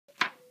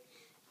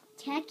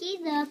Tacky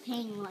the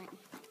Penguin.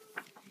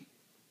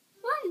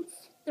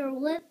 Once there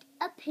lived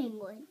a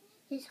penguin.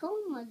 His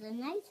home was a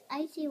nice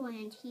icy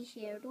land he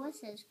shared with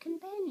his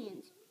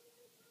companions.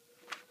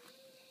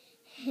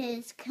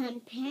 His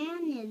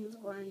companions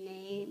were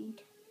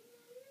named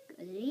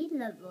Goody,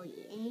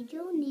 Lovely,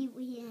 Angel,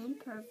 Neatly, and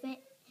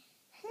Perfect.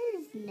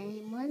 His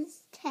name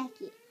was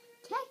Tacky.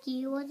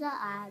 Tacky was an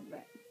odd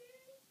bird.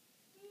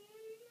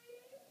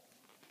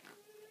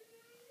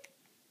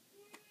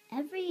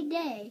 Every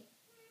day,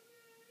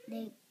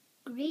 they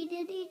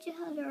greeted each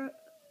other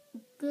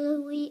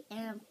goodly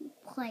and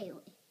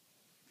playfully.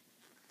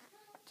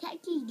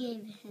 Tacky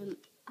gave him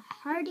a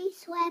hearty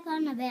slap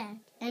on the back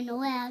and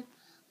allowed,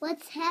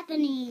 "What's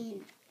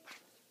happening?"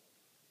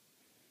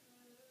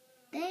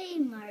 They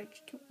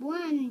marched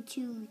 1,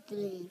 2,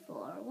 3,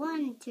 4.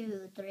 1,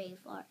 2, 3,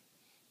 4.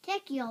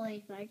 Tacky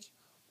always marched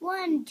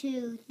 1,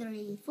 2,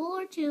 3,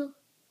 4, 2,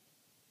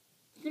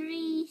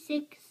 3,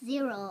 6,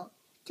 0,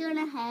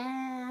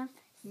 2.5,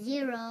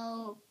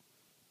 0.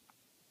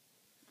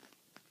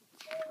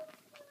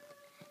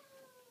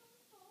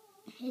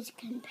 His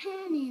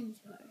companions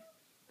were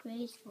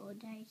graceful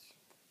dice.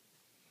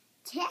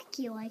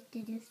 Tacky liked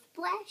to do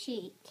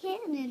splashy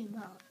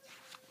cannonballs.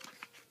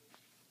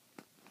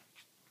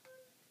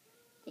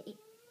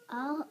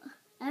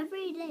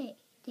 Every day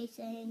they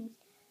sang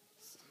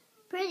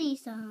pretty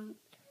songs.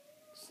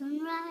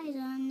 Sunrise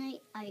on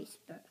the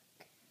iceberg.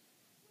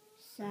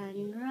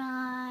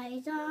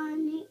 Sunrise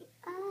on the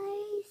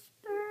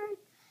iceberg.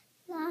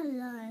 La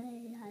la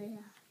la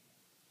la.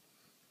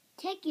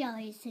 Tacky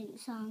always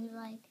sings songs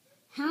like,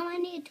 "How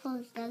many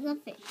toes does a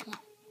fish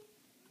have?"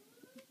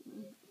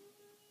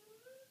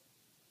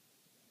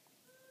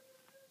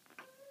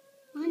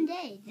 One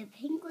day, the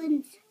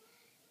penguins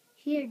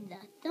heard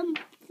the thump,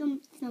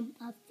 thump,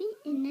 thump of feet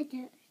in the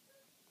dirt.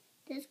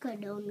 This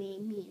could only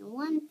mean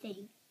one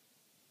thing.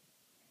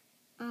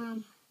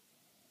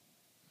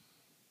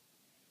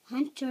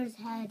 Hunters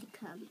had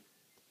come.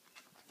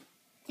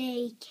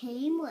 They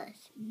came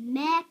with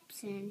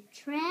maps and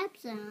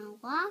traps and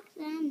locks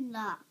and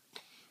locks.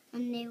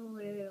 And they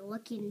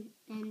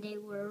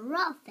were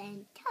rough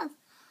and tough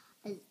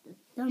as the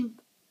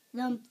thump,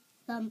 thump,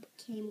 thump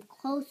came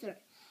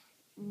closer.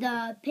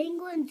 The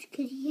penguins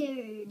could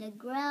hear the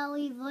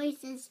growly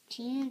voices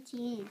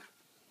chanting.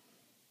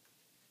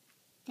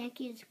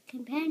 Tacky's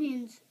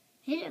companions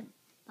hid him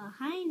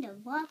behind a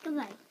block of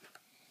ice.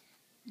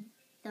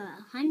 The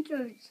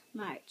hunters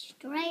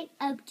marched right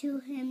up to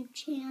him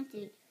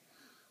chanting,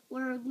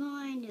 "We're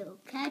going to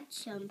catch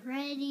some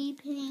pretty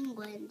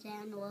penguins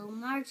and we'll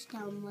march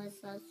them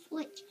with a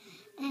switch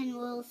and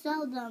we'll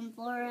sell them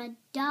for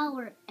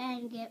 $1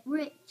 and get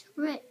rich,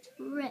 rich,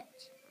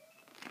 rich."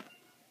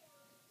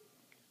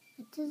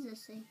 What does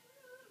this say?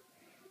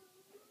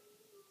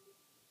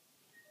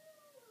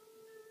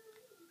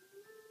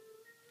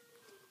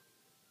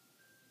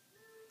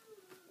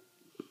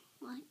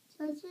 What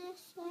does it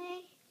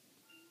say?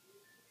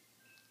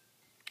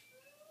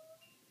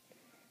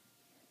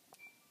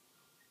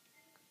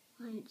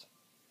 And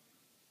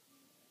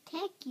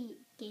Tacky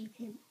gave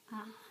him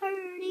a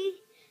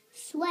hearty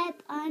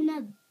slap on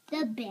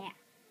the back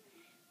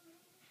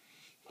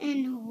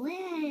and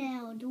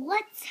wailed,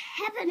 "What's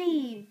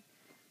happening?"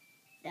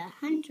 The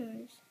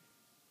hunters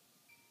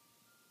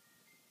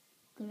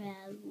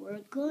growled,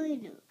 "We're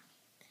going to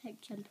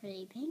catch some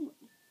pretty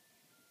penguins.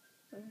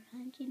 We're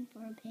hunting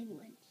for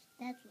penguins."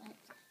 That's what it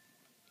said.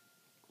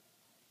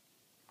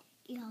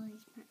 He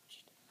always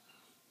marched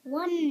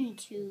 1,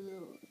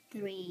 2,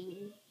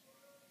 3,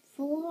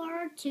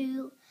 4,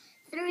 2,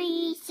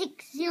 3,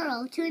 6,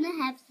 0,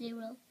 2.5,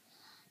 0.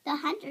 The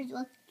hunters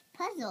looked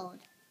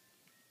puzzled.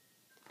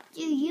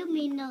 "Do you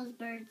mean those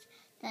birds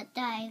that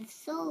dive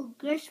so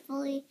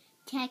gracefully?"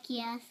 Tacky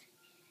asked,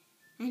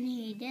 and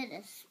he did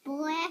a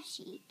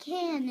splashy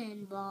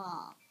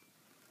cannonball.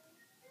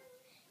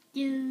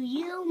 "Do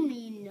you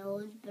mean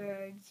those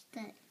birds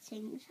that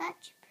sing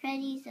such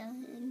pretty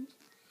songs?"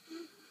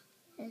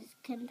 His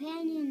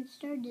companions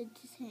started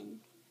to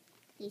sing.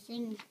 They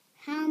sang,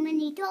 "How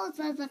many toes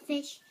does a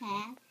fish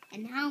have?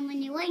 And how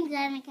many wings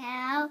does a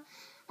cow?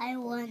 I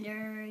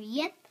wonder,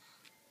 yep,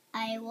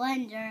 I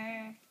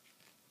wonder."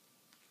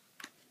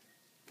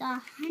 The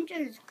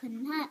hunters could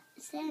not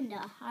stand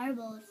a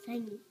horrible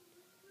thing.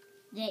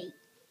 They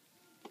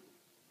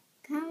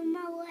come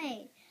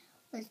away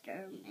with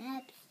their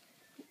maps,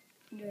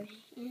 their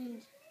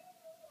hands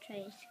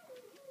traced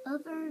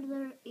over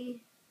their ears,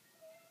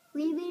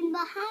 leaving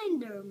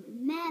behind their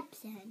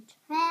maps and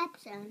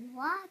traps and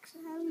locks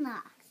and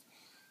locks,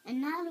 and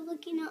now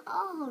looking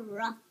all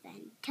rough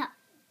and tough.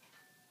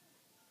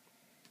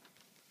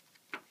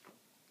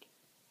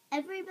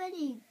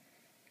 Everybody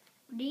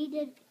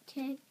greeted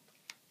Tacky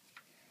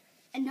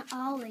and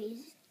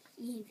always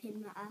gave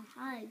him a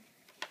hug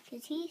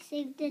because he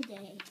saved the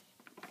day.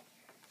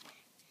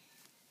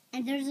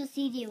 And there's a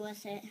CD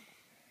with it.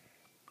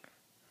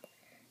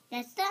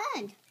 That's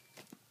done.